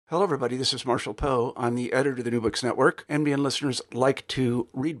Hello, everybody. This is Marshall Poe. I'm the editor of the New Books Network. NBN listeners like to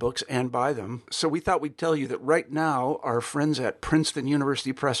read books and buy them. So we thought we'd tell you that right now, our friends at Princeton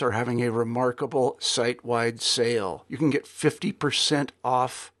University Press are having a remarkable site-wide sale. You can get 50%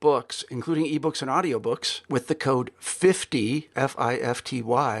 off books, including ebooks and audiobooks, with the code 50,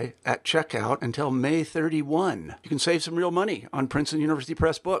 F-I-F-T-Y, at checkout until May 31. You can save some real money on Princeton University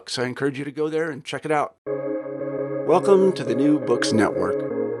Press books. I encourage you to go there and check it out. Welcome to the New Books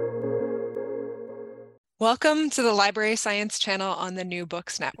Network. Welcome to the Library Science channel on the New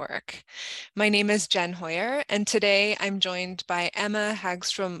Books Network. My name is Jen Hoyer, and today I'm joined by Emma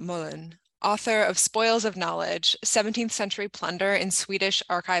Hagström Molin, author of Spoils of Knowledge, 17th-Century Plunder in Swedish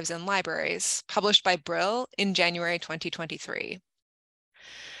Archives and Libraries, published by Brill in January 2023.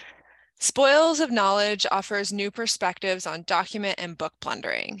 Spoils of Knowledge offers new perspectives on document and book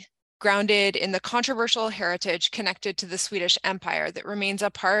plundering, grounded in the controversial heritage connected to the Swedish Empire that remains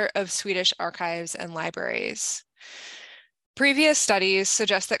a part of Swedish archives and libraries. Previous studies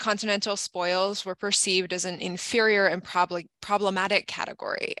suggest that continental spoils were perceived as an inferior and problematic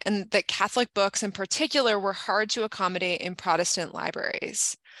category, and that Catholic books in particular were hard to accommodate in Protestant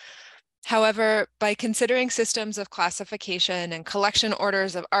libraries. However, by considering systems of classification and collection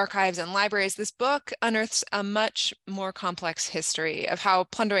orders of archives and libraries, this book unearths a much more complex history of how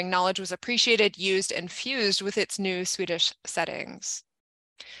plundering knowledge was appreciated, used, and fused with its new Swedish settings.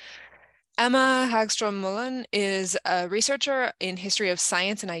 Emma Hagström Molin is a researcher in history of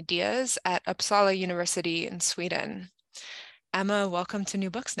science and ideas at Uppsala University in Sweden. Emma, welcome to New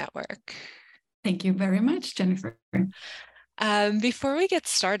Books Network. Thank you very much, Jennifer. Before we get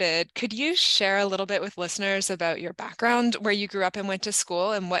started, could you share a little bit with listeners about your background, where you grew up and went to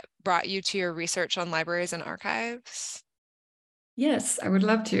school, and what brought you to your research on libraries and archives? Yes, I would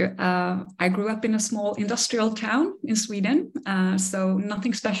love to. I grew up in a small industrial town in Sweden, so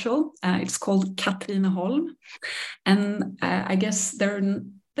nothing special. It's called Katrineholm. And I guess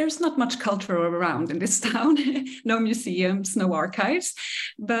there's not much culture around in this town, no museums, no archives,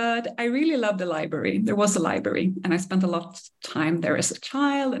 but I really loved the library. There was a library, and I spent a lot of time there as a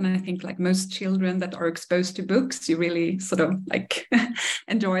child. And I think, like most children that are exposed to books, you really sort of like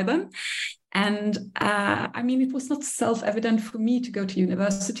enjoy them. And it was not self-evident for me to go to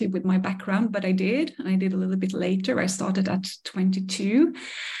university with my background, but I did. And I did a little bit later. I started at 22.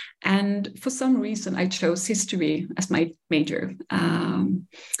 And for some reason, I chose history as my major.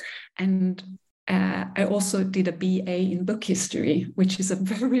 I also did a BA in book history, which is a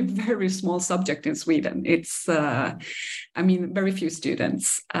very, very small subject in Sweden. It's, very few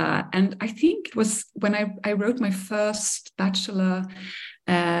students. And I think it was when I wrote my first bachelor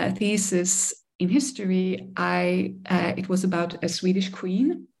thesis in history, it was about a Swedish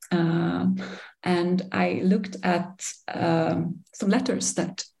queen. And I looked at some letters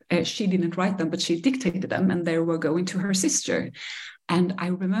that she didn't write them, but she dictated them, and they were going to her sister. And I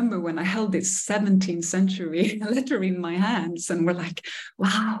remember when I held this 17th century letter in my hands, and were like,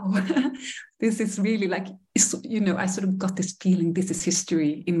 wow, this is really like, I sort of got this feeling, this is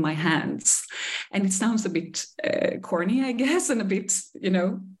history in my hands. And it sounds a bit corny, I guess, and a bit,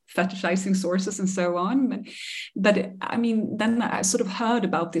 fetishizing sources and so on. But then I sort of heard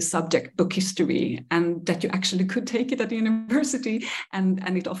about this subject, book history, and that you actually could take it at the university,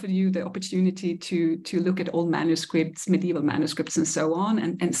 and it offered you the opportunity to look at old manuscripts, medieval manuscripts, and so on,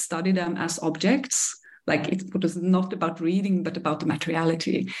 and study them as objects. Like, it was not about reading, but about the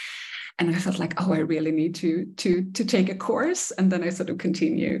materiality. And I felt like, I really need to take a course. And then I sort of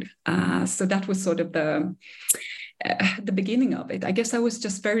continued. So that was sort of the beginning of it. I guess I was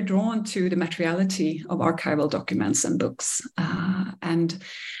just very drawn to the materiality of archival documents and books. And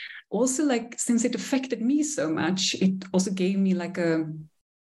also, like, since it affected me so much, it also gave me like a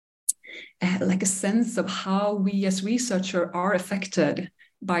sense of how we as researchers are affected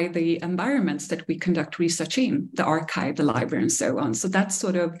by the environments that we conduct research in, the archive, the library, and so on. So that's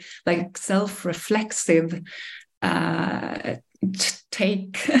sort of like self-reflexive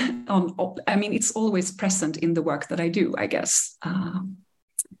take on, it's always present in the work that I do, I guess.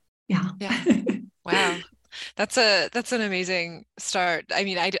 Yeah. Wow. That's an amazing start.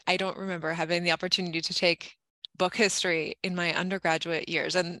 I don't remember having the opportunity to take book history in my undergraduate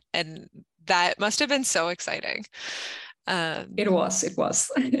years, and that must have been so exciting. It was.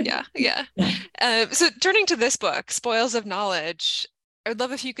 Yeah. So turning to this book, Spoils of Knowledge, I would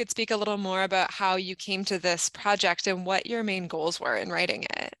love if you could speak a little more about how you came to this project and what your main goals were in writing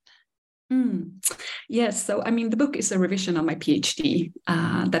it. Yes, so the book is a revision of my PhD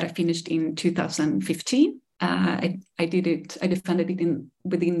that I finished in 2015. I defended it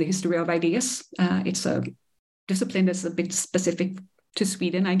within the history of ideas. It's a discipline that's a bit specific to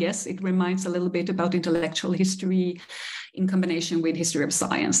Sweden, I guess. It reminds a little bit about intellectual history in combination with history of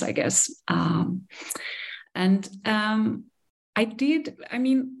science, I guess.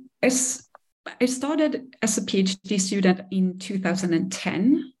 I started as a PhD student in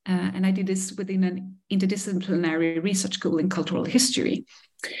 2010, and I did this within an interdisciplinary research school in cultural history.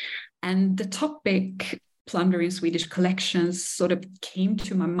 And the topic Plunder in Swedish collections sort of came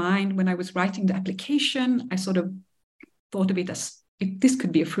to my mind when I was writing the application. I sort of thought of it as if this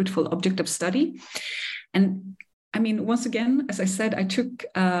could be a fruitful object of study. And I mean, once again, as I said, I took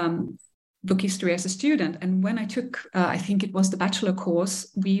book history as a student. And when I took, I think it was the bachelor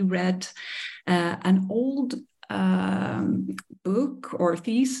course, we read an old book or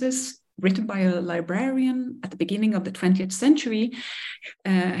thesis written by a librarian at the beginning of the 20th century.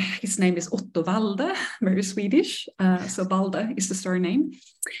 His name is Otto Walde, very Swedish. So Walde is the surname.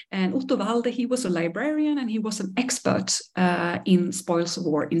 And Otto Walde, he was a librarian and he was an expert in spoils of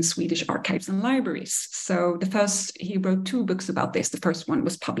war in Swedish archives and libraries. So he wrote 2 books about this. The first one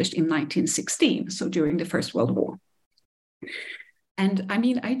was published in 1916, so during the First World War. And I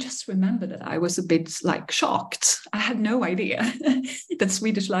mean, I just remember that I was a bit like shocked. I had no idea that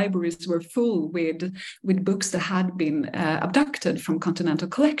Swedish libraries were full with books that had been abducted from continental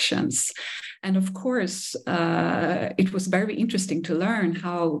collections. And of course, it was very interesting to learn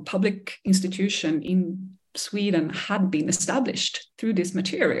how public institution in Sweden had been established through this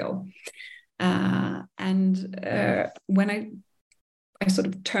material. When I sort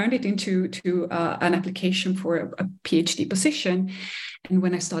of turned it into an application for a PhD position. And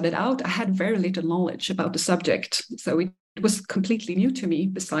when I started out, I had very little knowledge about the subject. So it was completely new to me,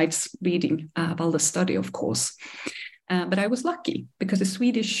 besides reading Walde's study, of course. But I was lucky because the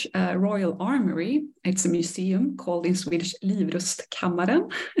Swedish Royal Armoury, it's a museum called in Swedish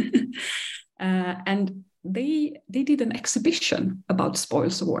Livrustkammaren. And they did an exhibition about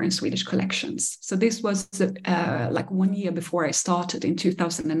spoils of war in Swedish collections. So this was like 1 year before I started in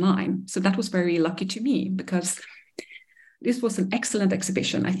 2009. So that was very lucky to me because this was an excellent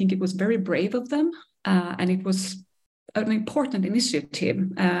exhibition. I think it was very brave of them, and it was an important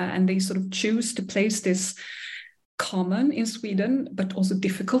initiative. And they sort of choose to place this common in Sweden, but also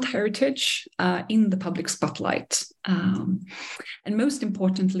difficult heritage in the public spotlight. And most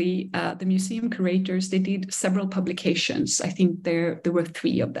importantly, the museum curators, they did several publications. I think there were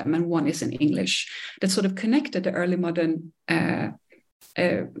 3 of them, and one is in English, that sort of connected the early modern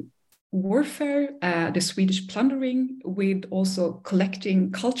warfare, the Swedish plundering, with also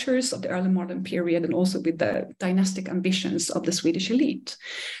collecting cultures of the early modern period, and also with the dynastic ambitions of the Swedish elite.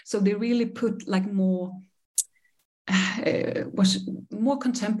 So they really put like more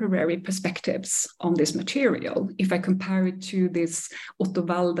contemporary perspectives on this material. If I compare it to this Otto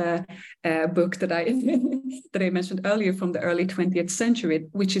Walde book that I mentioned earlier from the early 20th century,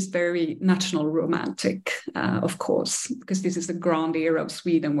 which is very national romantic, of course, because this is the grand era of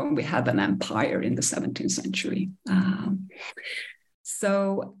Sweden when we had an empire in the 17th century.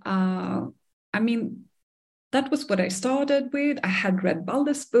 I mean, that was what I started with. I had read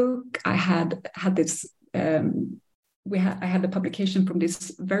Walde's book. I had this. I had a publication from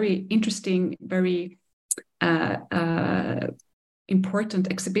this very interesting, very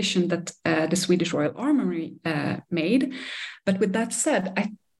important exhibition that the Swedish Royal Armoury made. But with that said,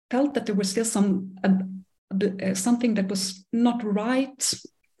 I felt that there was still something that was not right,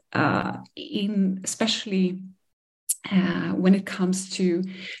 especially when it comes to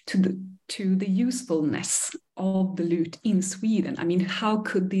the usefulness of the loot in Sweden. I mean, how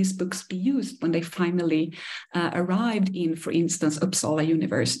could these books be used when they finally arrived in, for instance, Uppsala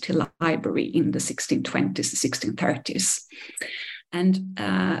University Library in the 1620s, 1630s? And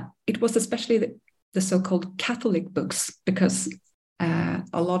it was especially the so-called Catholic books, because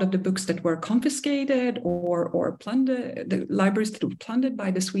a lot of the books that were confiscated or plundered, the libraries that were plundered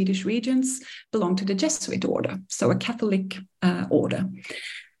by the Swedish regents, belonged to the Jesuit order, so a Catholic order.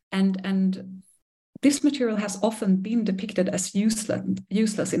 And this material has often been depicted as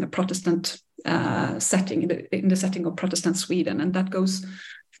useless in a Protestant setting, in the setting of Protestant Sweden. And that goes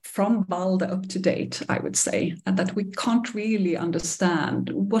from Walde up to date, I would say, and that we can't really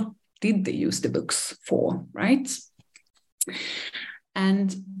understand what did they use the books for, right?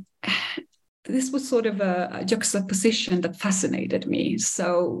 And this was sort of a juxtaposition that fascinated me.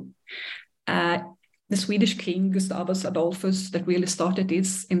 So the Swedish king, Gustavus Adolphus, that really started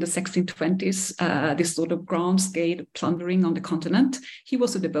this in the 1620s, this sort of grand-scale plundering on the continent. He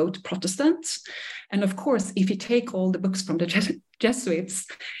was a devout Protestant. And of course, if you take all the books from the Jesuits,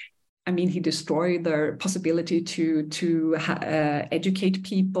 I mean, he destroyed their possibility to educate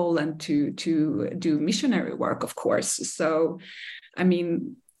people and to do missionary work, of course. So I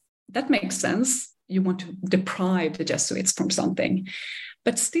mean, that makes sense. You want to deprive the Jesuits from something.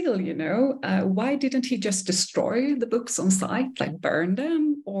 But still, why didn't he just destroy the books on site, like burn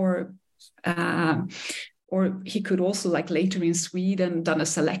them? Or he could also, like later in Sweden, done a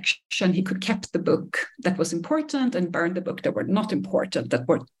selection. He could kept the book that was important and burn the book that were not important, that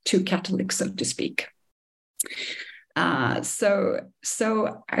were too Catholic, so to speak.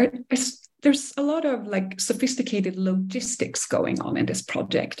 There's a lot of like sophisticated logistics going on in this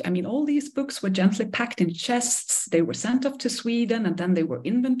project. I mean, all these books were gently packed in chests. They were sent off to Sweden, and then they were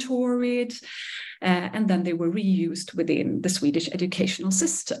inventoried, and then they were reused within the Swedish educational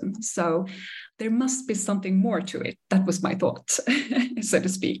system. So there must be something more to it. That was my thought, so to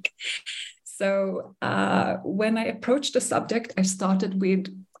speak. So when I approached the subject, I started with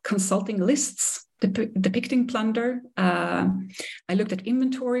consulting lists depicting plunder. I looked at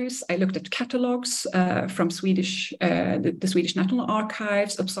inventories. I looked at catalogs from the Swedish National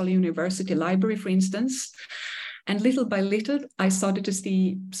Archives, Uppsala University Library, for instance. And little by little, I started to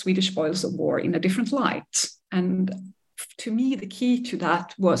see Swedish spoils of war in a different light. And to me, the key to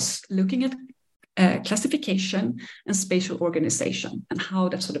that was looking at classification and spatial organization and how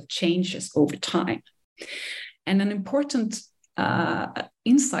that sort of changes over time. And an important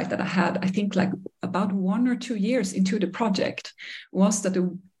insight that I had, I think, like about 1 or 2 years into the project, was that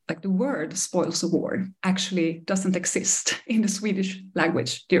the word spoils of war actually doesn't exist in the Swedish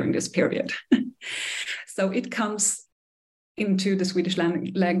language during this period. So it comes into the Swedish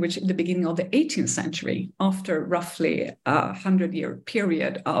language in the beginning of the 18th century, after roughly a 100-year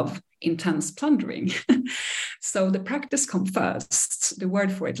period of intense plundering. So the practice comes first, the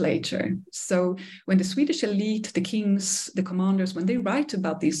word for it later. So when the Swedish elite, the kings, the commanders, when they write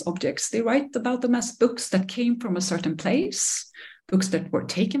about these objects, they write about them as books that came from a certain place, books that were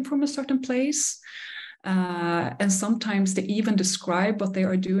taken from a certain place. And sometimes they even describe what they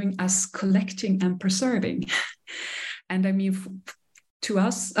are doing as collecting and preserving. And I mean, to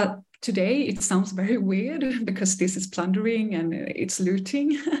us today, it sounds very weird because this is plundering and it's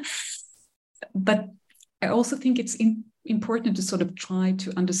looting. But I also think it's important to sort of try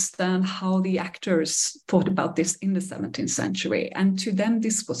to understand how the actors thought about this in the 17th century. And to them,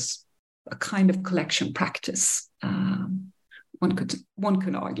 this was a kind of collection practice. One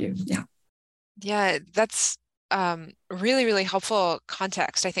could argue, yeah. Yeah, that's really, really helpful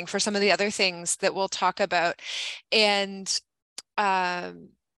context, I think, for some of the other things that we'll talk about. And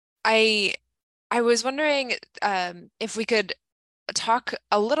I was wondering if we could talk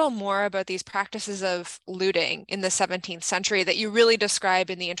a little more about these practices of looting in the 17th century that you really describe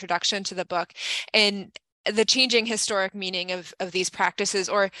in the introduction to the book, and the changing historic meaning of these practices,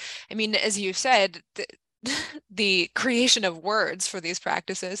 or, I mean, as you said, the creation of words for these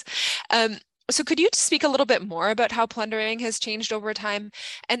practices. So could you speak a little bit more about how plundering has changed over time,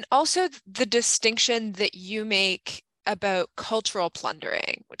 and also the distinction that you make about cultural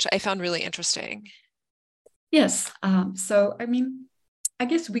plundering, which I found really interesting? Yes. So, I mean, I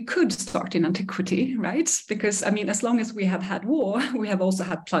guess we could start in antiquity, right? Because, I mean, as long as we have had war, we have also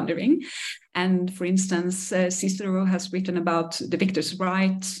had plundering. And for instance, Cicero has written about the victor's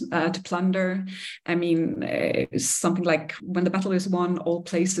right to plunder. I mean, it's something like when the battle is won, all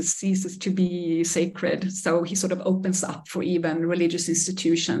places ceases to be sacred. So he sort of opens up for even religious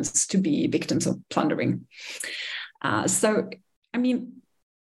institutions to be victims of plundering. So, I mean,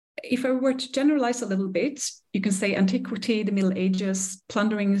 if I were to generalize a little bit, you can say antiquity, the Middle Ages,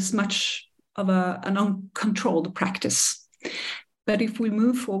 plundering is much of an uncontrolled practice. But if we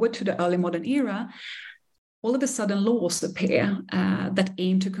move forward to the early modern era, all of a sudden laws appear that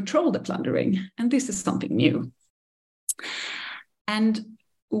aim to control the plundering. And this is something new. And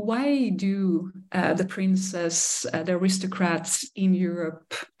why do the princes, the aristocrats in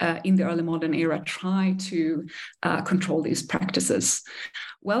Europe in the early modern era try to control these practices?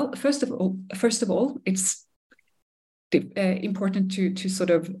 Well, first of all, it's important to sort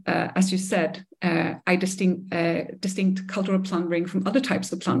of, as you said, distinct cultural plundering from other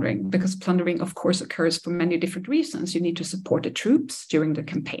types of plundering, because plundering, of course, occurs for many different reasons. You need to support the troops during the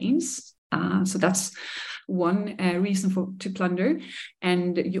campaigns. So that's one reason to plunder.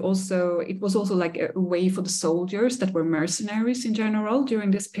 And it was also like a way for the soldiers that were mercenaries in general during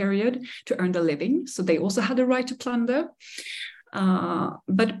this period to earn their living. So they also had a right to plunder.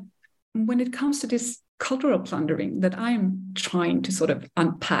 But when it comes to this cultural plundering that I'm trying to sort of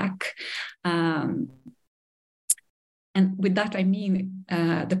unpack, And with that, I mean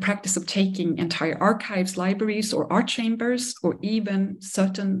the practice of taking entire archives, libraries, or art chambers, or even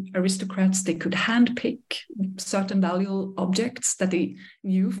certain aristocrats, they could handpick certain valuable objects that they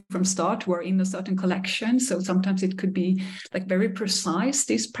knew from start were in a certain collection. So sometimes it could be like very precise,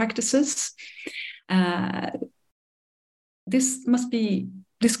 these practices.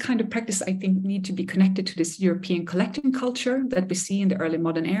 This kind of practice, I think, need to be connected to this European collecting culture that we see in the early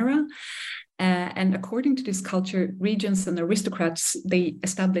modern era. And according to this culture, regents and aristocrats, they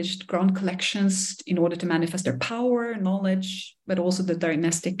established grand collections in order to manifest their power, knowledge, but also the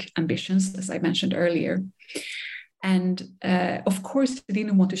dynastic ambitions, as I mentioned earlier. And of course, they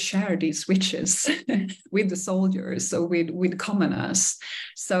didn't want to share these riches with the soldiers or with commoners.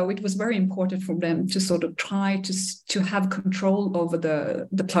 So it was very important for them to sort of try to have control over the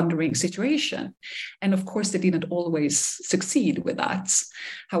plundering situation. And of course, they didn't always succeed with that.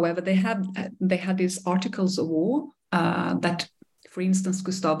 However, they had these articles of war that, for instance,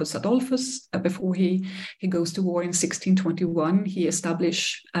 Gustavus Adolphus, before he goes to war in 1621, he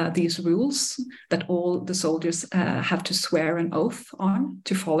established these rules that all the soldiers have to swear an oath on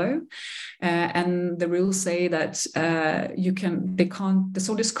to follow. And the rules say that the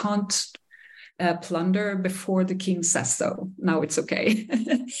soldiers can't plunder before the king says so. Now it's okay.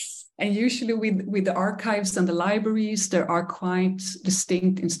 And usually with the archives and the libraries, there are quite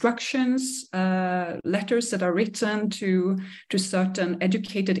distinct instructions, letters that are written to certain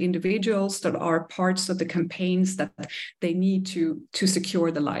educated individuals that are parts of the campaigns that they need to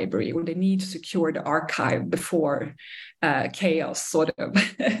secure the library, or they need to secure the archive before chaos sort of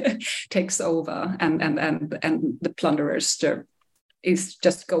takes over and the plunderers is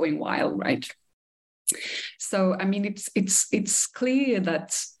just going wild, right? So, I mean, it's clear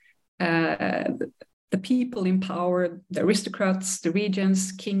that the people in power, the aristocrats, the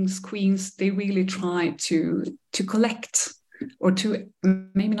regents, kings, queens, they really try to collect, or to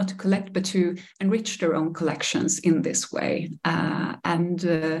maybe not to collect, but to enrich their own collections in this way. And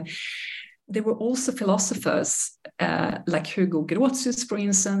there were also philosophers like Hugo Grotius, for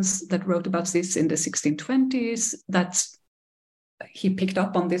instance, that wrote about this in the 1620s, that he picked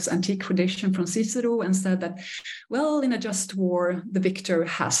up on this antique tradition from Cicero and said that, well, in a just war, the victor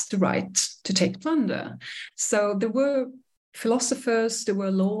has the right to take plunder. So there were philosophers, there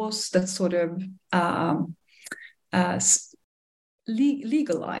were laws that sort of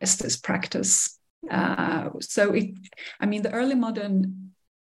legalized this practice. The early modern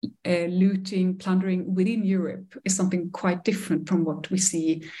looting, plundering within Europe is something quite different from what we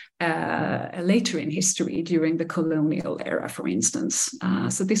see later in history during the colonial era, for instance.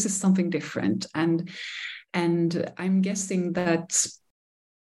 So this is something different, and I'm guessing that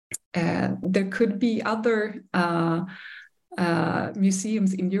there could be other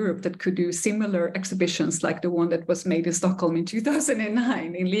museums in Europe that could do similar exhibitions like the one that was made in Stockholm in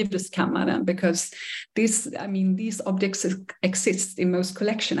 2009 in Liveskammaren, because these objects exist in most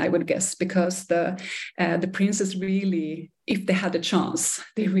collection, I would guess, because the princes really, if they had a chance,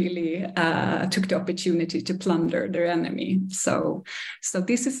 they really took the opportunity to plunder their enemy. So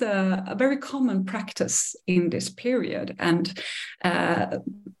this is a very common practice in this period, and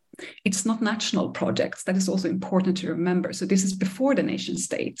it's not national projects. That is also important to remember. So this is before the nation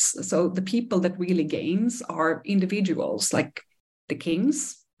states. So the people that really gains are individuals like the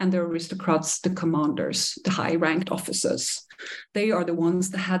kings and the aristocrats, the commanders, the high-ranked officers. They are the ones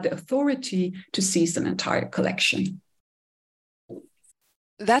that had the authority to seize an entire collection.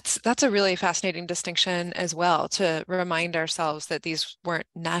 That's a really fascinating distinction as well, to remind ourselves that these weren't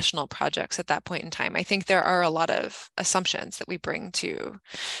national projects at that point in time. I think there are a lot of assumptions that we bring to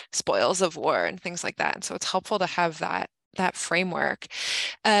spoils of war and things like that. And so it's helpful to have that framework.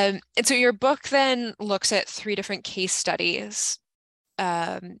 And so your book then looks at 3 different case studies.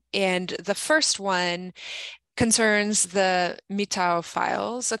 And the first one concerns the Mitau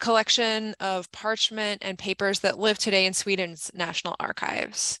files, a collection of parchment and papers that live today in Sweden's national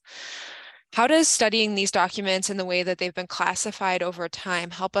archives. How does studying these documents in the way that they've been classified over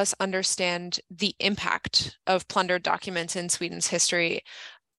time help us understand the impact of plundered documents in Sweden's history,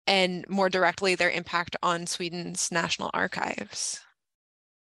 and more directly, their impact on Sweden's national archives?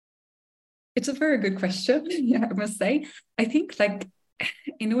 It's a very good question, yeah, I must say. I think,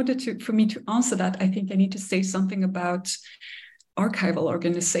 in order for me to answer that, I think I need to say something about archival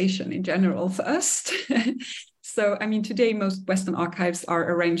organization in general first. So, today most Western archives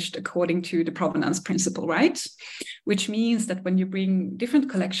are arranged according to the provenance principle, right? Which means that when you bring different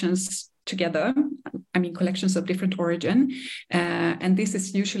collections together, collections of different origin. And this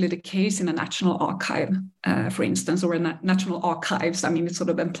is usually the case in a national archive, for instance, or in national archives. It sort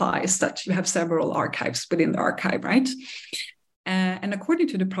of implies that you have several archives within the archive, right? And according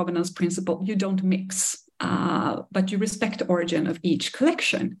to the provenance principle, you don't mix, but you respect the origin of each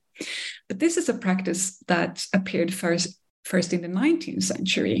collection. But this is a practice that appeared first in the 19th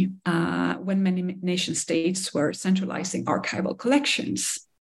century, when many nation states were centralizing archival collections.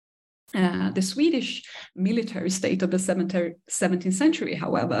 The Swedish military state of the 17th century,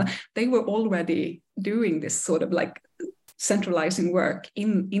 however, they were already doing this sort of like centralizing work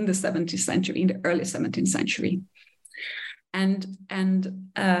in the 17th century, in the early 17th century. And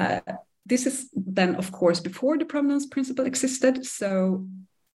this is then, of course, before the provenance principle existed. So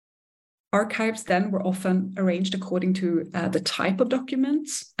archives then were often arranged according to the type of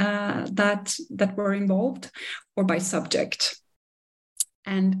documents that were involved, or by subject.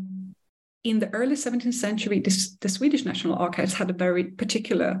 And in the early 17th century, the Swedish National Archives had a very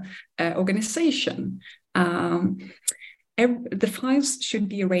particular organization. The files should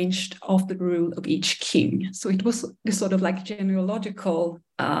be arranged after the rule of each king. So it was this sort of like genealogical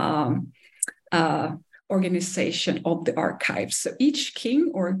organization of the archives. So each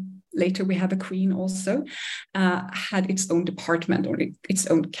king, or later we have a queen also, had its own department or its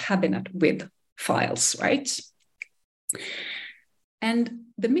own cabinet with files, right? And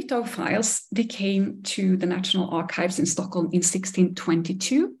the Mittau files, they came to the National Archives in Stockholm in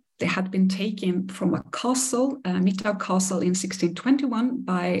 1622. They had been taken from a castle, Mittau Castle, in 1621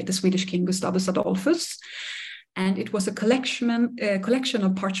 by the Swedish king Gustavus Adolphus. And it was a collection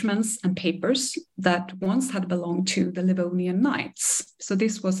of parchments and papers that once had belonged to the Livonian knights. So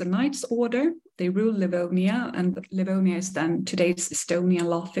this was a knight's order. They ruled Livonia, and Livonia is then today's Estonia and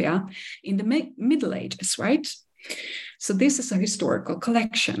Latvia in the Middle Ages, right? So this is a historical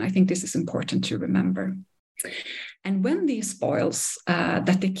collection. I think this is important to remember. And when these spoils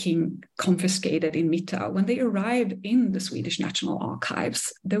that the king confiscated in Mittau, when they arrived in the Swedish National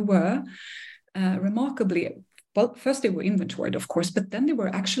Archives, there were remarkably, well, first they were inventoried, of course, but then they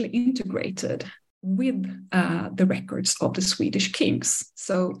were actually integrated with the records of the Swedish kings.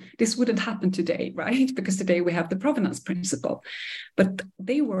 So this wouldn't happen today, right? Because today we have the provenance principle. But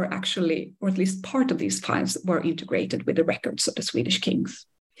they were actually, or at least part of these files, were integrated with the records of the Swedish kings.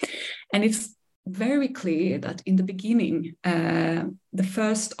 And it's very clear that in the beginning, the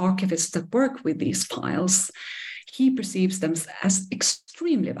first archivist that worked with these files, he perceives them as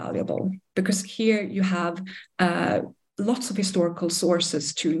extremely valuable, because here you have lots of historical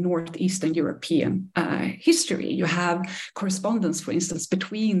sources to Northeastern European history. You have correspondence, for instance,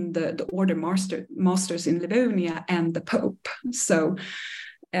 between the order masters in Livonia and the Pope. So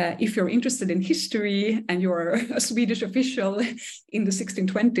if you're interested in history and you're a Swedish official in the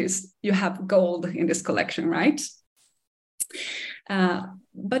 1620s, you have gold in this collection, right?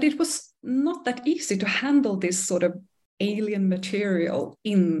 But it was not that easy to handle this sort of alien material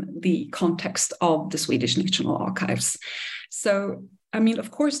in the context of the Swedish National Archives. So,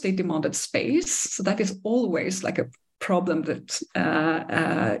 of course, they demanded space. So that is always like a problem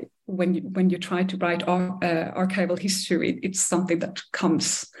that when you try to write archival history, it's something that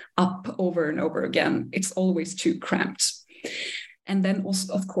comes up over and over again. It's always too cramped. And then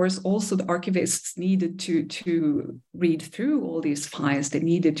also, of course, also the archivists needed to read through all these files. They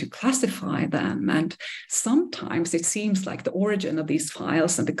needed to classify them. And sometimes it seems like the origin of these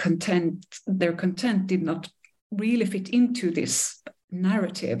files and their content did not really fit into this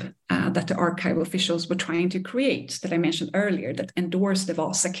narrative that the archive officials were trying to create, that I mentioned earlier, that endorsed the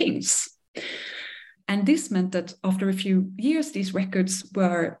Vasa kings. And this meant that after a few years, these records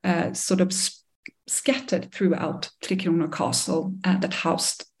were sort of scattered throughout Trikroner Castle that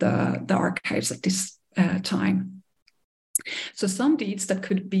housed the archives at this time. So some deeds that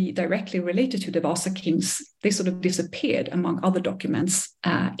could be directly related to the Vasa kings, they sort of disappeared among other documents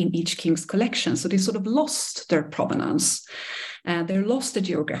in each king's collection. So they sort of lost their provenance. They lost the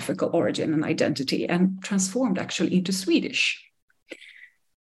geographical origin and identity and transformed actually into Swedish.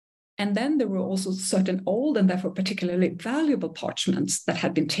 And then there were also certain old and therefore particularly valuable parchments that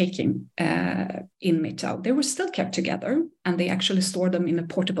had been taken in Mittau. They were still kept together, and they actually stored them in a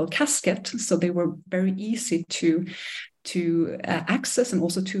portable casket. So they were very easy to access and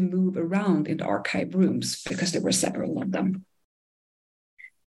also to move around in the archive rooms, because there were several of them.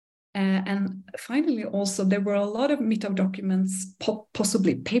 And finally, also, there were a lot of Mittau documents,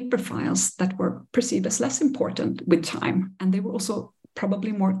 possibly paper files, that were perceived as less important with time. And they were also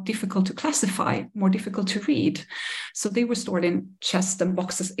probably more difficult to classify, more difficult to read. So they were stored in chests and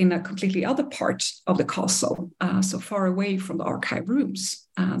boxes in a completely other part of the castle, so far away from the archive rooms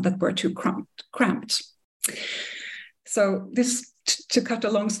that were too cramped. So this, to cut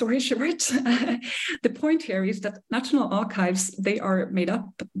a long story short, the point here is that national archives, they are made up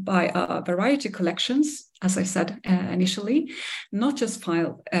by a variety of collections, as I said initially, not just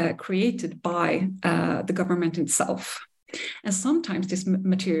file created by the government itself. And sometimes this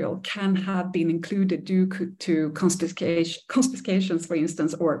material can have been included due to confiscations, for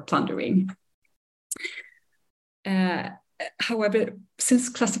instance, or plundering. However, since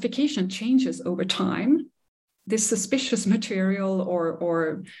classification changes over time, this suspicious material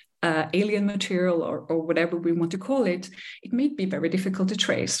or alien material or whatever we want to call it, it may be very difficult to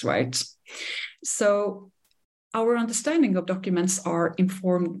trace, right? So our understanding of documents are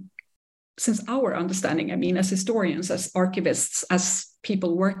informed, since our understanding, I mean, as historians, as archivists, as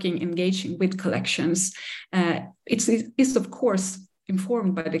people working, engaging with collections, it's of course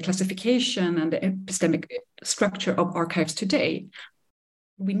informed by the classification and the epistemic structure of archives today.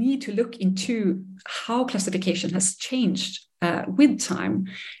 We need to look into how classification has changed with time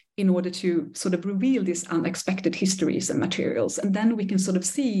in order to sort of reveal these unexpected histories and materials. And then we can sort of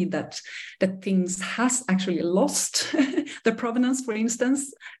see that things has actually lost their provenance, for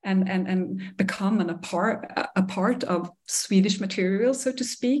instance, and become a part of Swedish material, so to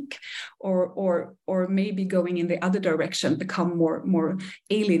speak, or maybe going in the other direction, become more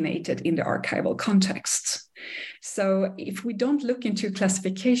alienated in the archival context. So if we don't look into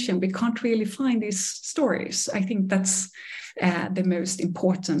classification, we can't really find these stories. I think that's the most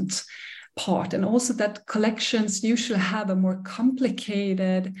important part. And also that collections usually have a more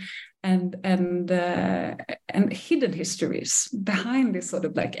complicated and hidden histories behind this sort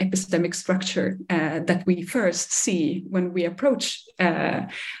of like epistemic structure that we first see when we approach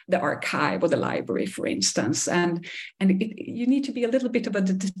the archive or the library, for instance. And you need to be a little bit of a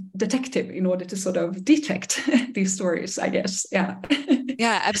detective in order to sort of detect these stories, I guess. Yeah.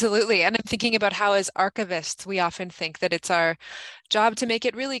 Yeah, absolutely. And I'm thinking about how as archivists, we often think that it's our job to make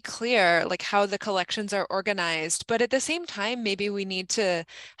it really clear, like how the collections are organized. But at the same time, maybe we need to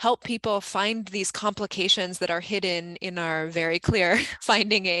help people find these complications that are hidden in our very clear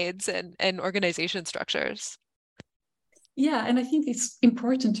finding aids and organization structures. Yeah, and I think it's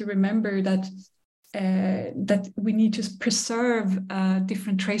important to remember that we need to preserve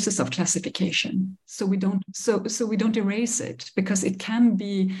different traces of classification, so we don't erase it, because it can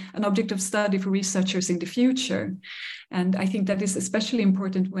be an object of study for researchers in the future. And I think that is especially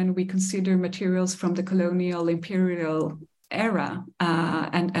important when we consider materials from the colonial imperial era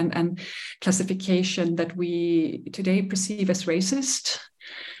and classification that we today perceive as racist.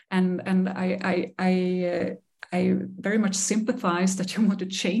 And I very much sympathize that you want to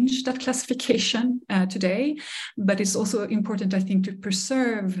change that classification today, but it's also important, I think, to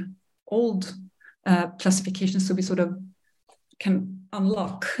preserve old classifications so we sort of can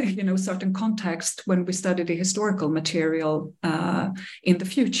unlock, certain context when we study the historical material in the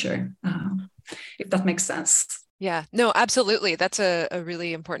future, if that makes sense. Yeah, no, absolutely. That's a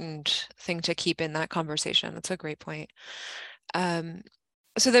really important thing to keep in that conversation. That's a great point.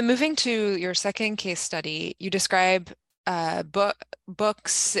 So then moving to your second case study, you describe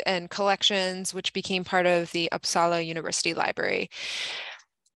books and collections which became part of the Uppsala University Library.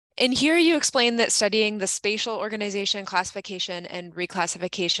 And here you explain that studying the spatial organization, classification, and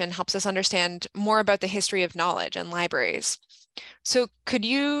reclassification helps us understand more about the history of knowledge and libraries. So could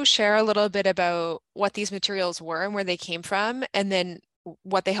you share a little bit about what these materials were and where they came from, and then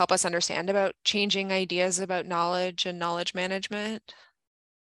what they help us understand about changing ideas about knowledge and knowledge management?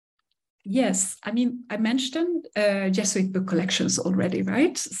 Yes, I mean, I mentioned Jesuit book collections already,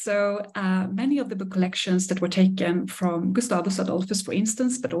 right? So many of the book collections that were taken from Gustavus Adolphus, for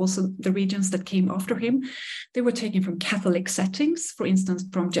instance, but also the regions that came after him, they were taken from Catholic settings, for instance,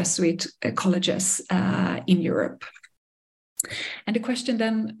 from Jesuit colleges in Europe. And the question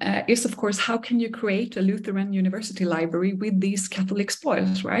then is, of course, how can you create a Lutheran university library with these Catholic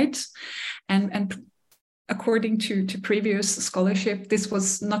spoils, right? And according to previous scholarship, this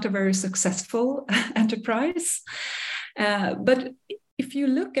was not a very successful enterprise. But if you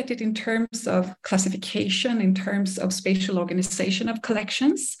look at it in terms of classification, in terms of spatial organization of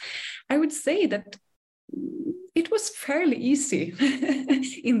collections, I would say that it was fairly easy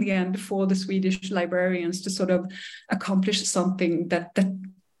in the end for the Swedish librarians to sort of accomplish something that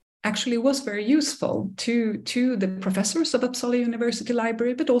actually was very useful to the professors of Uppsala University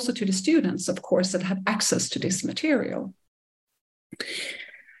Library, but also to the students, of course, that had access to this material.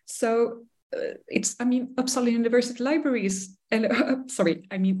 So Uppsala University Library is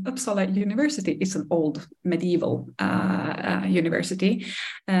Uppsala University is an old medieval university,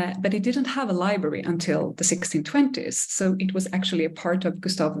 but it didn't have a library until the 1620s. So it was actually a part of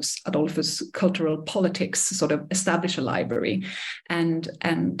Gustavus Adolphus' cultural politics, sort of establish a library, and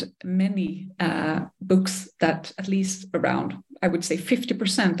many books that at least around, I would say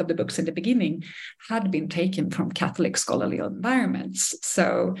 50% of the books in the beginning had been taken from Catholic scholarly environments.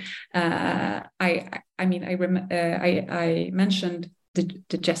 So I mentioned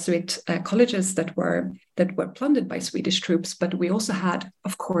the Jesuit colleges that were plundered by Swedish troops, but we also had,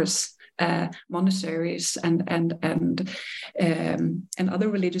 of course, monasteries and other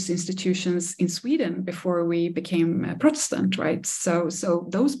religious institutions in Sweden before we became Protestant, right? So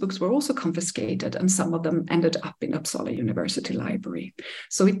those books were also confiscated, and some of them ended up in Uppsala University Library.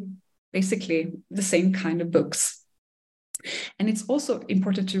 So it basically the same kind of books. And it's also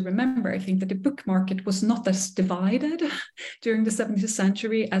important to remember, I think, that the book market was not as divided during the 17th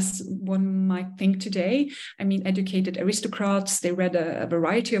century as one might think today. I mean, educated aristocrats, they read a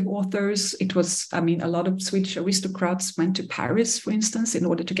variety of authors. It was, a lot of Swedish aristocrats went to Paris, for instance, in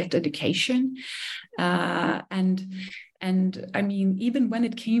order to get education. And even when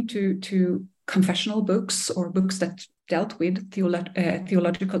it came to confessional books or books that dealt with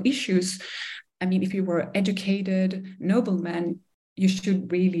theological issues, if you were educated nobleman, you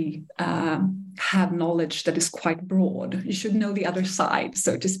should really have knowledge that is quite broad. You should know the other side,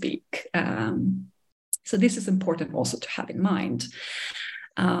 so to speak. So this is important also to have in mind.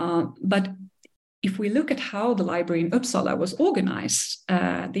 But if we look at how the library in Uppsala was organized,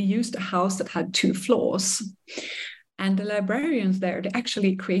 they used a house that had 2 floors. And the librarians there, they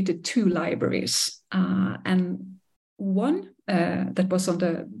actually created 2 libraries. And one that was on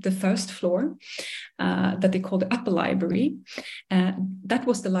the first floor that they called the upper library. That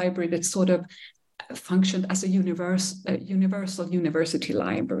was the library that sort of functioned as a universal university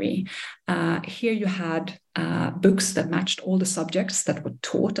library. Here you had books that matched all the subjects that were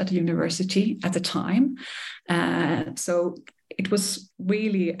taught at the university at the time. So it was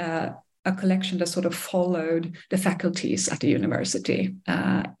really a collection that sort of followed the faculties at the university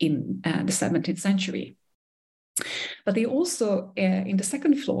in the 17th century. But they also, in the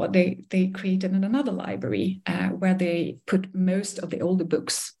second floor, they created another library where they put most of the older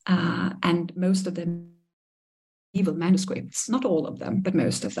books and most of the medieval manuscripts, not all of them, but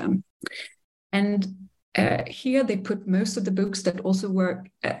most of them. And here they put most of the books that also were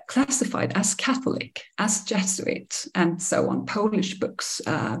classified as Catholic, as Jesuit, and so on, Polish books,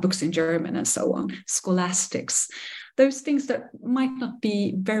 books in German and so on, scholastics. Those things that might not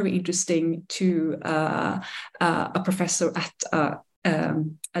be very interesting to a professor at a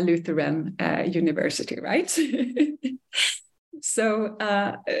Lutheran university, right? So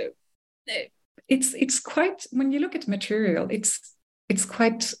it's quite, when you look at material, it's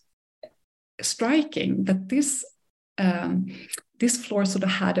quite striking that this floor sort of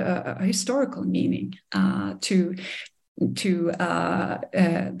had a historical meaning to the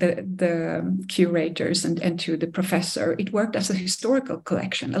curators and to the professor. It worked as a historical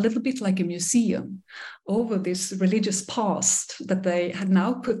collection, a little bit like a museum, over this religious past that they had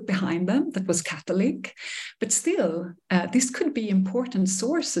now put behind them, that was Catholic. But still, this could be important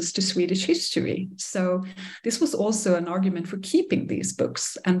sources to Swedish history. So this was also an argument for keeping these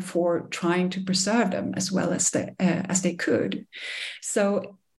books and for trying to preserve them as well as they could.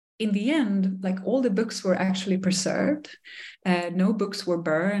 So in the end, like, all the books were actually preserved. No books were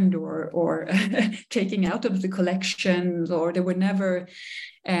burned or taken out of the collections, or there were never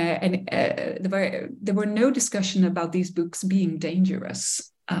there were no discussion about these books being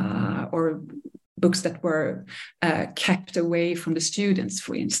dangerous or books that were kept away from the students,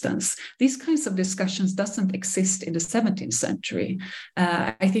 for instance. These kinds of discussions doesn't exist in the 17th century.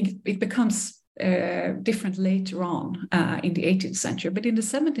 I think it becomes different later on in the 18th century. But in the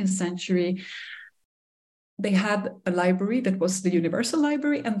 17th century, they had a library that was the universal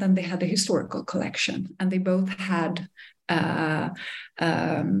library, and then they had a historical collection, and they both had a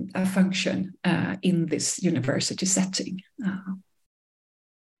function in this university setting.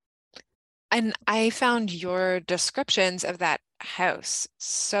 And I found your descriptions of that house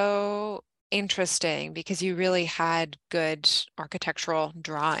so interesting, because you really had good architectural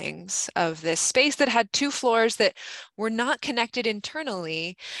drawings of this space that had 2 floors that were not connected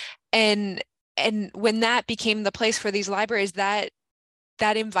internally. And when that became the place for these libraries, that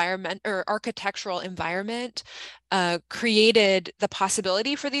environment or architectural environment created the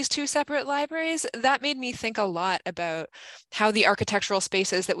possibility for these 2 separate libraries. That made me think a lot about how the architectural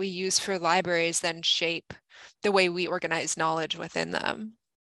spaces that we use for libraries then shape the way we organize knowledge within them.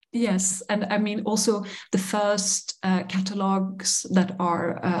 Yes, and I mean also the first catalogs that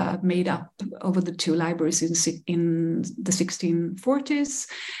are made up over the two libraries in the 1640s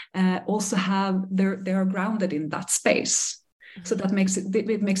also have they are grounded in that space. So that makes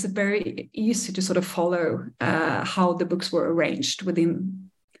it very easy to sort of follow how the books were arranged within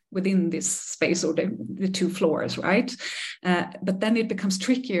this space, or the two floors, right? But then it becomes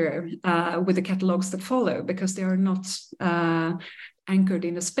trickier with the catalogs that follow, because they are not anchored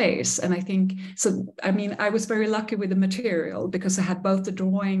in a space. And I think, so, I mean, I was very lucky with the material, because I had both the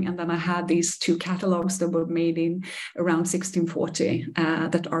drawing and then I had these two catalogs that were made in around 1640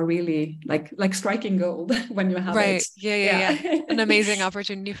 that are really like striking gold when you have it. Yeah. An amazing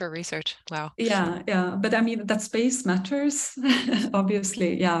opportunity for research. Wow. Yeah. But I mean, that space matters,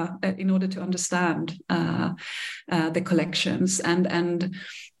 obviously, in order to understand the collections. And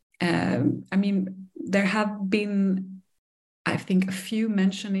I mean, there have been, I think, a few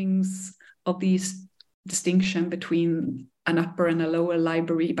mentionings of these distinction between an upper and a lower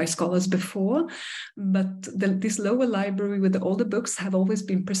library by scholars before, but this lower library with all the books have always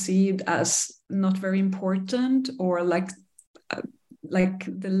been perceived as not very important, or like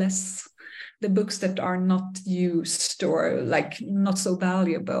the books that are not used, or like not so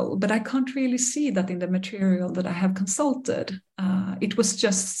valuable. But I can't really see that in the material that I have consulted. It was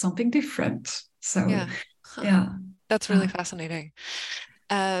just something different. So yeah. That's really fascinating.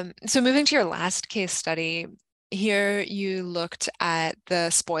 So moving to your last case study, here you looked at the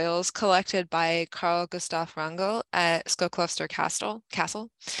spoils collected by Carl Gustav Wrangel at Skokloster Castle.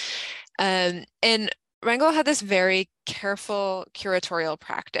 And Wrangel had this very careful curatorial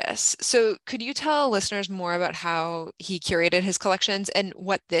practice. So could you tell listeners more about how he curated his collections and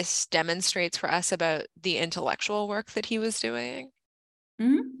what this demonstrates for us about the intellectual work that he was doing?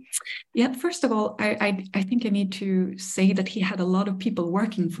 Mm-hmm. Yeah, first of all, I think I need to say that he had a lot of people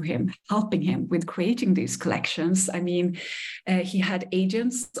working for him, helping him with creating these collections. I mean, he had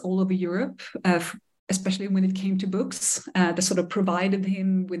agents all over Europe, especially when it came to books, that sort of provided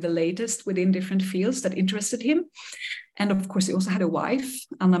him with the latest within different fields that interested him. And of course, he also had a wife,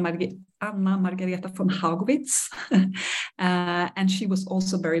 Anna Margareta von Haugwitz, and she was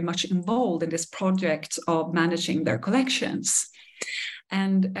also very much involved in this project of managing their collections.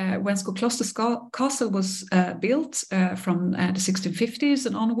 And when Skokloster Castle was built from the 1650s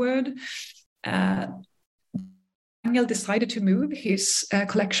and onward, Wrangel decided to move his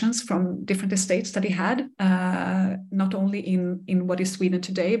collections from different estates that he had, not only in what is Sweden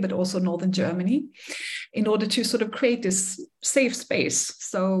today, but also northern Germany, in order to sort of create this safe space,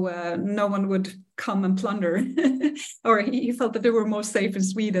 so no one would come and plunder. Or he felt that they were more safe in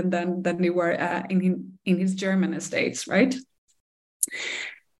Sweden than they were in his German estates, right?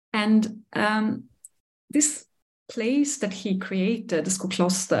 And this place that he created, the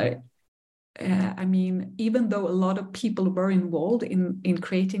Skokloster, I mean, even though a lot of people were involved in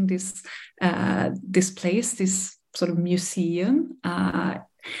creating this place, this sort of museum,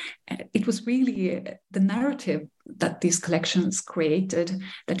 it was really the narrative that these collections created,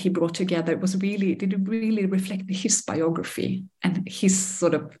 that he brought together, did it really reflect his biography and his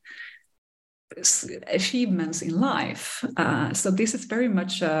sort of achievements in life. So this is very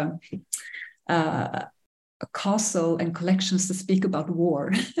much a castle and collections that speak about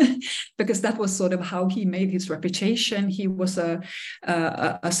war, because that was sort of how he made his reputation. He was a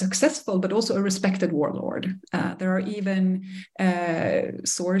successful but also a respected warlord. There are even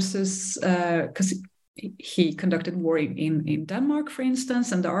sources, because he conducted war in Denmark, for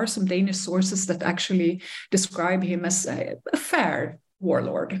instance, and there are some Danish sources that actually describe him as a fair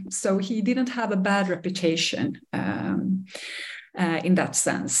warlord. So he didn't have a bad reputation in that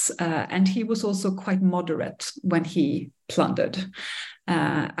sense. And he was also quite moderate when he plundered.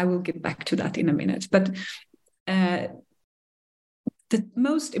 I will get back to that in a minute. But the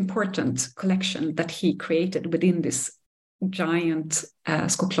most important collection that he created within this giant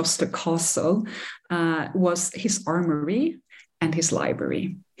Skokloster castle was his armory and his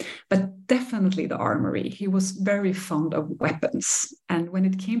library. But definitely the armory. He was very fond of weapons. And when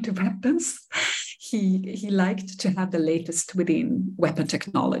it came to weapons, he liked to have the latest within weapon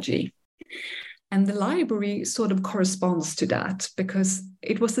technology. And the library sort of corresponds to that, because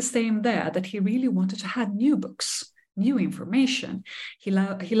it was the same there, that he really wanted to have new books, new information. He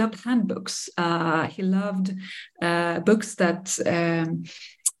loved handbooks. He loved books that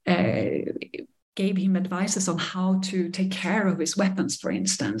gave him advices on how to take care of his weapons, for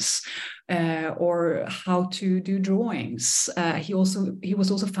instance, or how to do drawings. He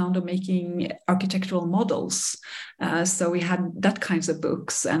was also fond of making architectural models. So he had that kinds of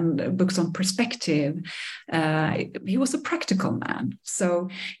books and books on perspective. He was a practical man. So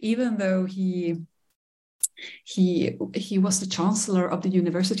even though he was the chancellor of the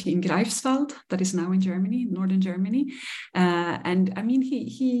university in Greifswald, that is now in Germany, northern Germany, and I mean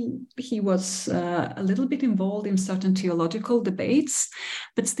he was a little bit involved in certain theological debates,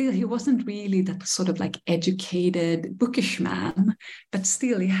 but still he wasn't really that sort of like educated, bookish man. But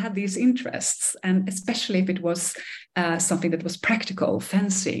still he had these interests, and especially if it was something that was practical,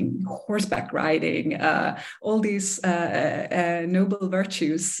 fencing, horseback riding, all these noble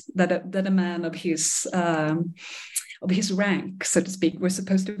virtues that a man of his rank, so to speak, were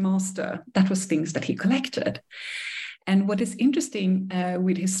supposed to master. That was things that he collected. And what is interesting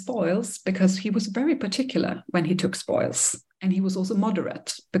with his spoils, because he was very particular when he took spoils, and he was also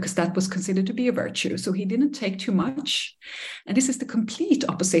moderate, because that was considered to be a virtue. So he didn't take too much. And this is the complete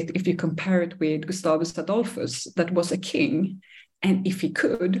opposite if you compare it with Gustavus Adolphus, that was a king. And if he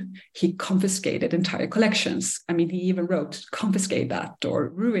could, he confiscated entire collections. I mean, he even wrote, confiscate that, or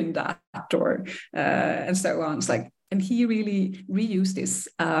ruin that, or and so on. It's like, and he really reused these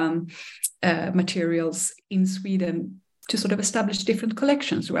materials in Sweden to sort of establish different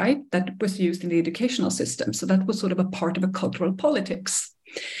collections, right? That was used in the educational system. So that was sort of a part of a cultural politics.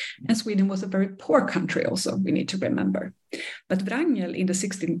 And Sweden was a very poor country also, we need to remember. But Wrangel in the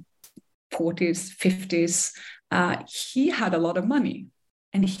 1640s, 50s, he had a lot of money,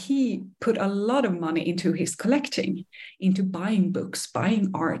 and he put a lot of money into his collecting, into buying books,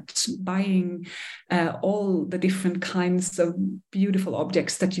 buying art, buying all the different kinds of beautiful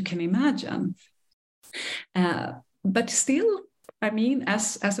objects that you can imagine. But still, I mean,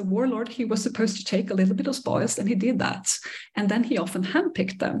 as a warlord, he was supposed to take a little bit of spoils, and he did that. And then he often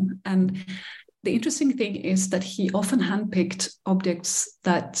handpicked them. And the interesting thing is that he often handpicked objects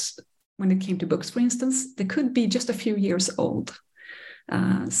that, when it came to books, for instance, they could be just a few years old.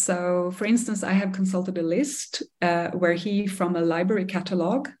 So, for instance, I have consulted a list where he, from a library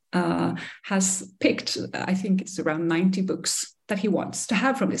catalog, has picked, I think it's around 90 books that he wants to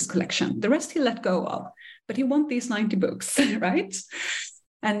have from his collection. The rest he let go of, but he wants these 90 books, right?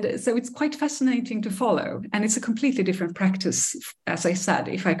 And so it's quite fascinating to follow. And it's a completely different practice, as I said,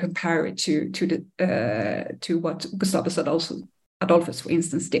 if I compare it to what Gustavus Adolphus, for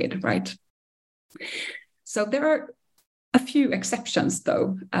instance, did, right? So there are a few exceptions,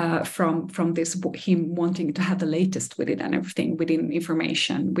 though, from this, him wanting to have the latest within and everything, within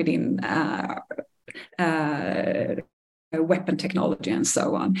information, within weapon technology and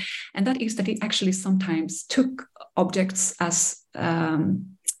so on. And that is that he actually sometimes took objects as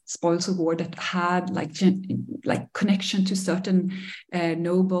spoils of war that had like connection to certain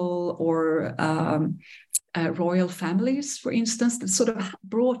noble or royal families, for instance, that sort of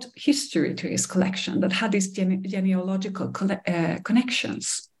brought history to his collection, that had these genealogical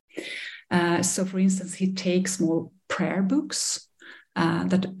connections. So, for instance, he takes small prayer books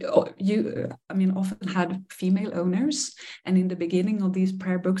that often had female owners. And in the beginning of these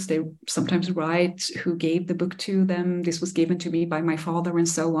prayer books, they sometimes write who gave the book to them. This was given to me by my father, and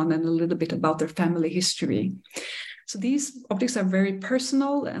so on, and a little bit about their family history. So these objects are very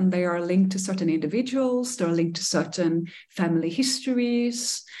personal, and they are linked to certain individuals. They are linked to certain family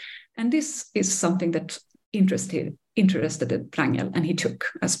histories. And this is something that interested Wrangel, and he took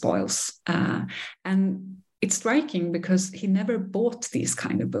as spoils. And it's striking because he never bought these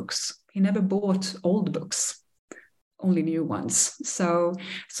kind of books. He never bought old books, only new ones. So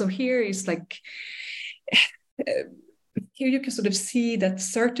here is like, here you can sort of see that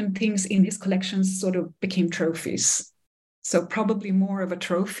certain things in his collections sort of became trophies. So probably more of a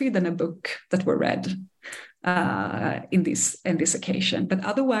trophy than a book that were read in this occasion. But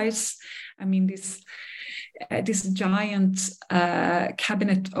otherwise, I mean, this giant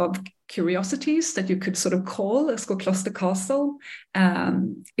cabinet of curiosities that you could sort of call a Skokloster Castle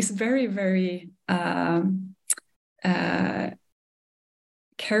is very, very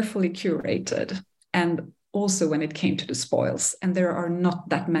carefully curated. And also when it came to the spoils, and there are not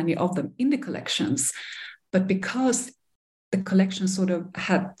that many of them in the collections, but because the collection sort of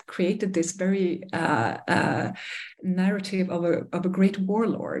had created this very narrative of a great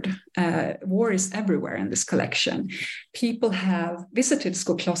warlord. War is everywhere in this collection. People have visited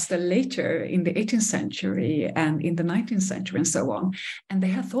Skokloster later in the 18th century and in the 19th century and so on, and they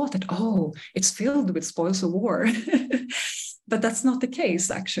have thought that, oh, it's filled with spoils of war. But that's not the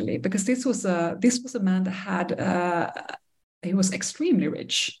case, actually, because this was a man that had he was extremely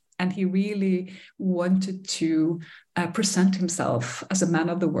rich. and he really wanted to present himself as a man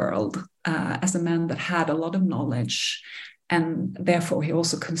of the world, as a man that had a lot of knowledge, and therefore he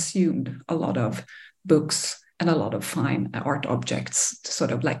also consumed a lot of books and a lot of fine art objects to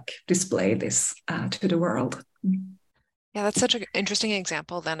sort of like display this to the world. Yeah, that's such an interesting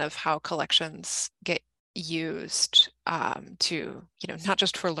example then of how collections get used to, not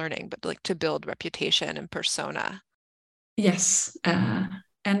just for learning, but like to build reputation and persona. Yes.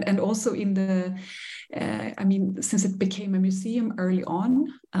 And also in the, I mean, since it became a museum early on,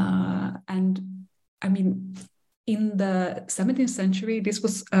 and I mean, in the 17th century, this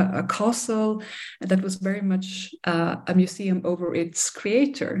was a castle that was very much a museum over its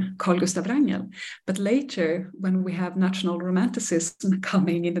creator, Carl Gustav Wrangel. But later, when we have national romanticism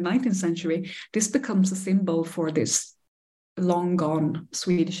coming in the 19th century, this becomes a symbol for this long gone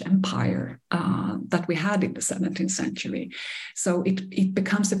Swedish empire that we had in the 17th century. So it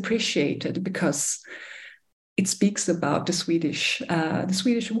becomes appreciated because it speaks about the Swedish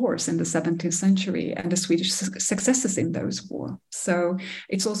wars in the 17th century and the Swedish successes in those wars. So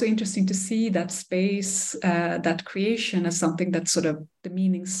it's also interesting to see that space, that creation as something that sort of the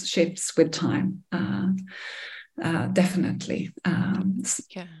meanings shifts with time. Definitely.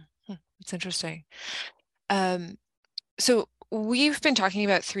 Yeah, it's interesting. So we've been talking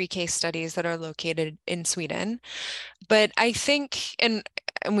about 3 case studies that are located in Sweden, but I think, and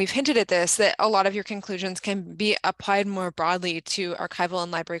we've hinted at this, that a lot of your conclusions can be applied more broadly to archival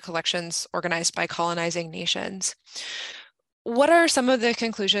and library collections organized by colonizing nations. What are some of the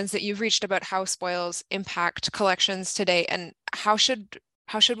conclusions that you've reached about how spoils impact collections today, and how should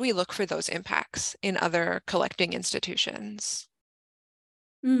we look for those impacts in other collecting institutions?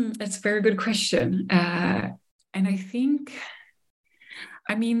 That's a very good question. And I think,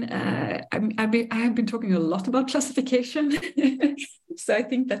 I mean, I have been talking a lot about classification. So I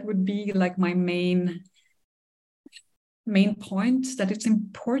think that would be like my main point, that it's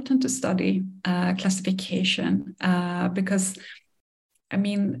important to study classification because, I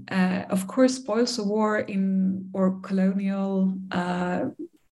mean, of course, spoils of war or colonial,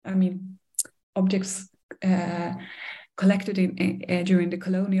 objects collected during the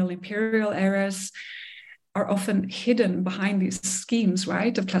colonial imperial eras are often hidden behind these schemes,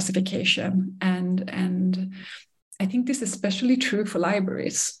 right, of classification. And I think this is especially true for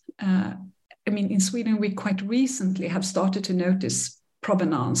libraries. I mean, in Sweden, we quite recently have started to notice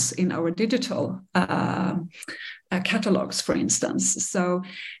provenance in our digital catalogs, for instance. So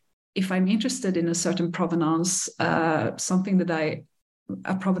if I'm interested in a certain provenance, something that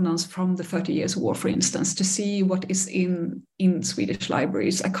a provenance from the 30 Years' War, for instance, to see what is in Swedish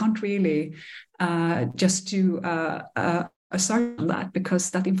libraries, I can't really just do a search on that,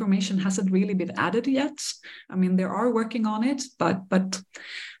 because that information hasn't really been added yet. I mean, they are working on it, but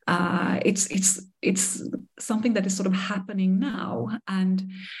it's something that is sort of happening now.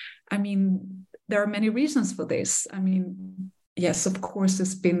 And I mean, there are many reasons for this. I mean, yes, of course,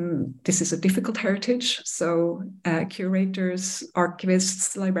 this is a difficult heritage. So curators,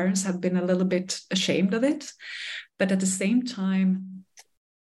 archivists, librarians have been a little bit ashamed of it. But at the same time,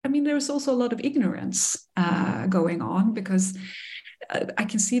 I mean, there's also a lot of ignorance going on, because I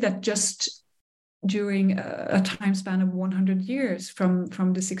can see that just during a time span of 100 years, from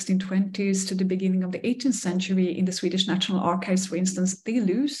the 1620s to the beginning of the 18th century, in the Swedish National Archives, for instance, they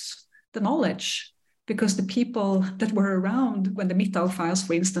lose the knowledge, because the people that were around when the Mittau files,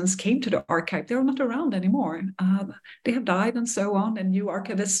 for instance, came to the archive, they're not around anymore. They have died and so on, and new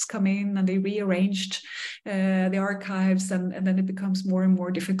archivists come in and they rearranged the archives, and then it becomes more and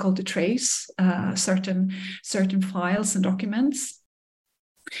more difficult to trace certain files and documents.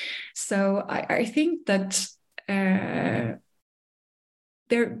 So I think that there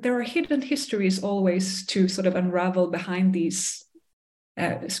are hidden histories always to sort of unravel behind these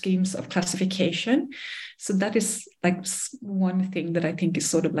schemes of classification. So that is like one thing that I think is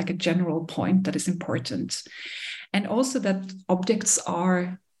sort of like a general point that is important. And also that objects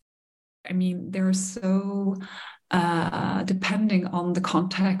are, I mean, they're so depending on the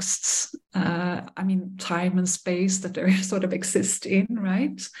contexts, I mean, time and space that they sort of exist in,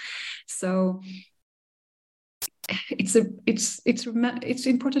 right? So it's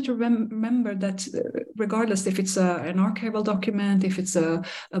important to remember that regardless if it's an archival document, if it's a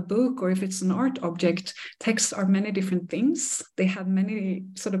book, or if it's an art object, texts are many different things. They have many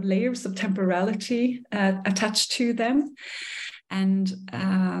sort of layers of temporality attached to them. And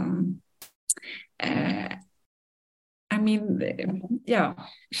I mean, yeah,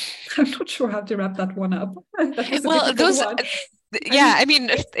 I'm not sure how to wrap that one up. Well, those... Yeah, I mean,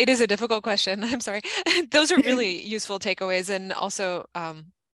 it is a difficult question. I'm sorry. Those are really useful takeaways, and also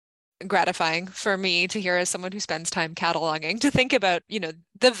gratifying for me to hear as someone who spends time cataloging, to think about,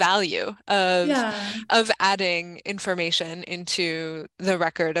 the value Yeah. of adding information into the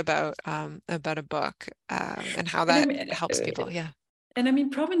record about a book, and how And I that mean, helps people. Yeah. And I mean,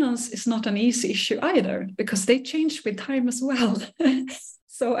 provenance is not an easy issue either, because they change with time as well.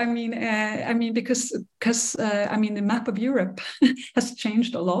 So because I mean, the map of Europe has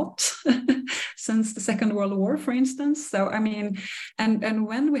changed a lot since the Second World War, for instance. So I mean, and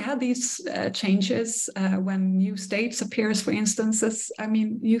when we had these changes, when new states appears, for instances, I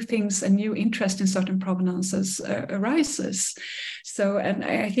mean, new things and new interest in certain provenances arises. So, and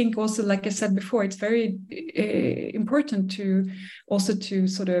I think also, like I said before, it's very important to also to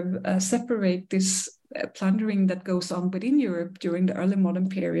sort of separate this plundering that goes on within Europe during the early modern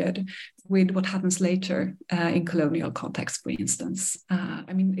period with what happens later in colonial context, for instance.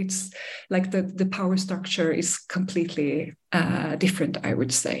 I mean, it's like the power structure is completely different, I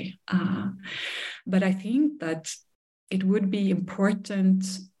would say. But I think that it would be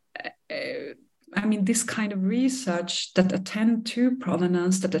important. I mean, this kind of research that attend to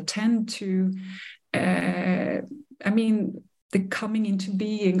provenance, that attend to, the coming into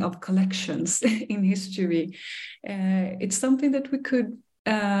being of collections in history, it's something that we could,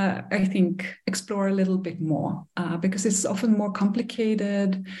 I think, explore a little bit more, because it's often more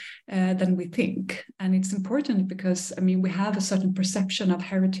complicated than we think. And it's important because, I mean, we have a certain perception of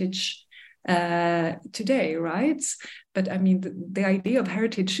heritage today, right? But I mean, the idea of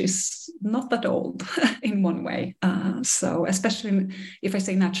heritage is not that old in one way. So especially if I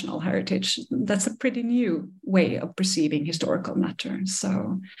say national heritage, that's a pretty new way of perceiving historical matter.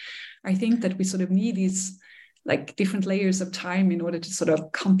 So I think that we sort of need these like different layers of time in order to sort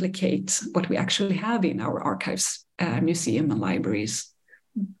of complicate what we actually have in our archives, museum and libraries.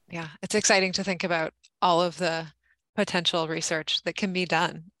 Yeah, it's exciting to think about all of the potential research that can be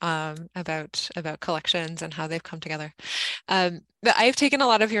done about collections and how they've come together. But I've taken a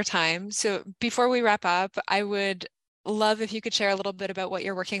lot of your time. So before we wrap up, I would love if you could share a little bit about what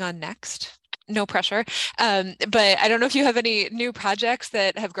you're working on next. No pressure. But I don't know if you have any new projects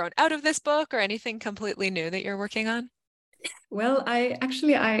that have grown out of this book or anything completely new that you're working on. Well,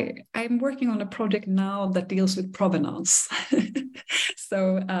 I'm working on a project now that deals with provenance.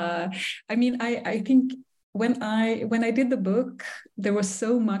 So I mean, I think when I did the book, there was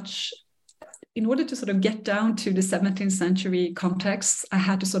so much. In order to sort of get down to the 17th century context, I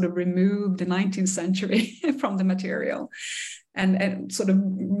had to sort of remove the 19th century from the material and sort of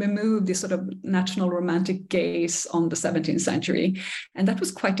remove this sort of national romantic gaze on the 17th century. And that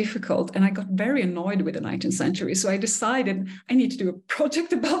was quite difficult. And I got very annoyed with the 19th century. So I decided I need to do a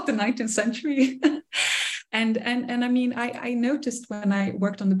project about the 19th century. And I mean, I noticed when I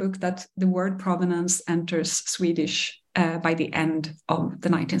worked on the book that the word provenance enters Swedish by the end of the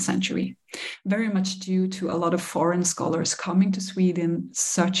 19th century, very much due to a lot of foreign scholars coming to Sweden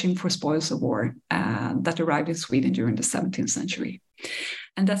searching for spoils of war that arrived in Sweden during the 17th century.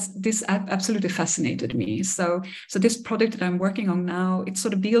 And this absolutely fascinated me. So this project that I'm working on now, it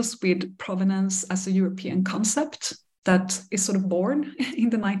sort of deals with provenance as a European concept that is sort of born in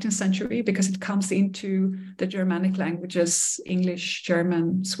the 19th century because it comes into the Germanic languages, English,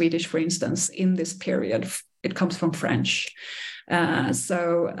 German, Swedish, for instance, in this period. It comes from French.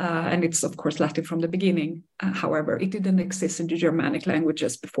 And it's, of course, Latin from the beginning. However, it didn't exist in the Germanic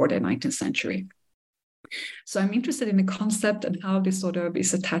languages before the 19th century. So I'm interested in the concept and how this sort of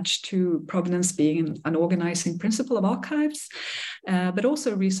is attached to provenance being an organizing principle of archives, but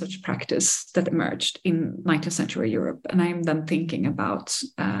also research practice that emerged in 19th century Europe. And I'm then thinking about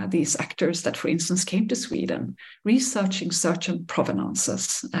these actors that, for instance, came to Sweden, researching certain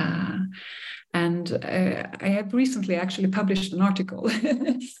provenances. And I have recently actually published an article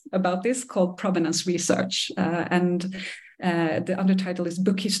about this called Provenance Research. The undertitle is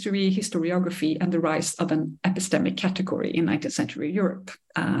Book History, Historiography, and the Rise of an Epistemic Category in 19th Century Europe.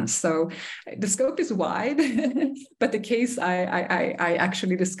 So the scope is wide, but the case I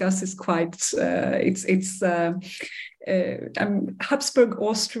actually discuss is quite, Habsburg,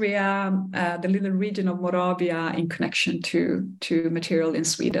 Austria, the little region of Moravia in connection to material in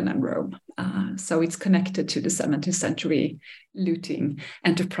Sweden and Rome. So it's connected to the 17th century looting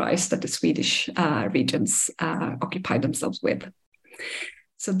enterprise that the Swedish regions occupied themselves with.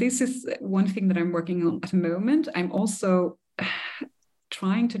 So this is one thing that I'm working on at the moment. I'm also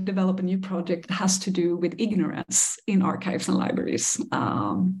trying to develop a new project that has to do with ignorance in archives and libraries,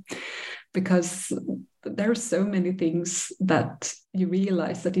 because there are so many things that you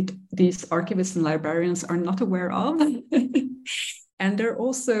realize that these archivists and librarians are not aware of. And there are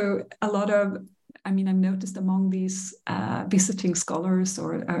also a lot of I mean, I've noticed among these visiting scholars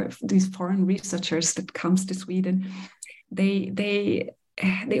or these foreign researchers that comes to Sweden, they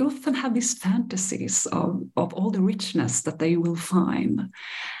often have these fantasies of all the richness that they will find.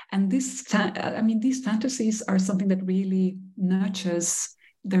 And these fantasies are something that really nurtures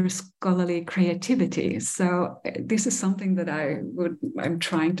their scholarly creativity. So this is something that I'm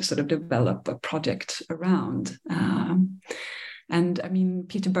trying to sort of develop a project around. And I mean,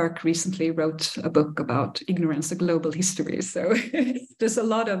 Peter Burke recently wrote a book about ignorance, a global history. So there's a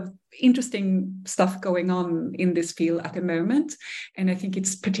lot of interesting stuff going on in this field at the moment. And I think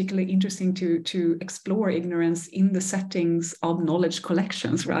it's particularly interesting to explore ignorance in the settings of knowledge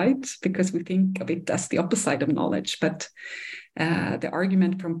collections, right? Because we think of it as the opposite of knowledge. But the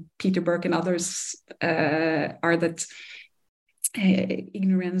argument from Peter Burke and others are that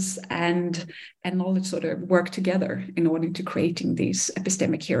ignorance and knowledge sort of work together in order to creating these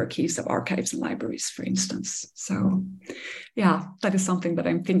epistemic hierarchies of archives and libraries, for instance. So yeah, that is something that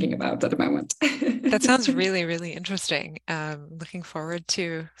I'm thinking about at the moment. That sounds really, really interesting. Looking forward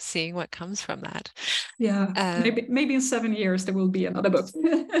to seeing what comes from that. Yeah, maybe in 7 years there will be another book.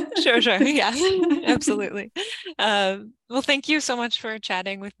 Sure. Yeah, absolutely. Well, thank you so much for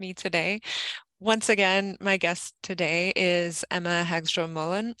chatting with me today. Once again, my guest today is Emma Hagström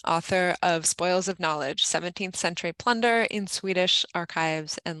Molin, author of Spoils of Knowledge, 17th-Century Plunder in Swedish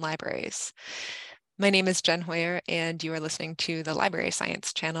Archives and Libraries. My name is Jen Hoyer, and you are listening to the Library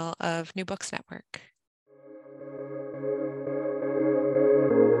Science channel of New Books Network.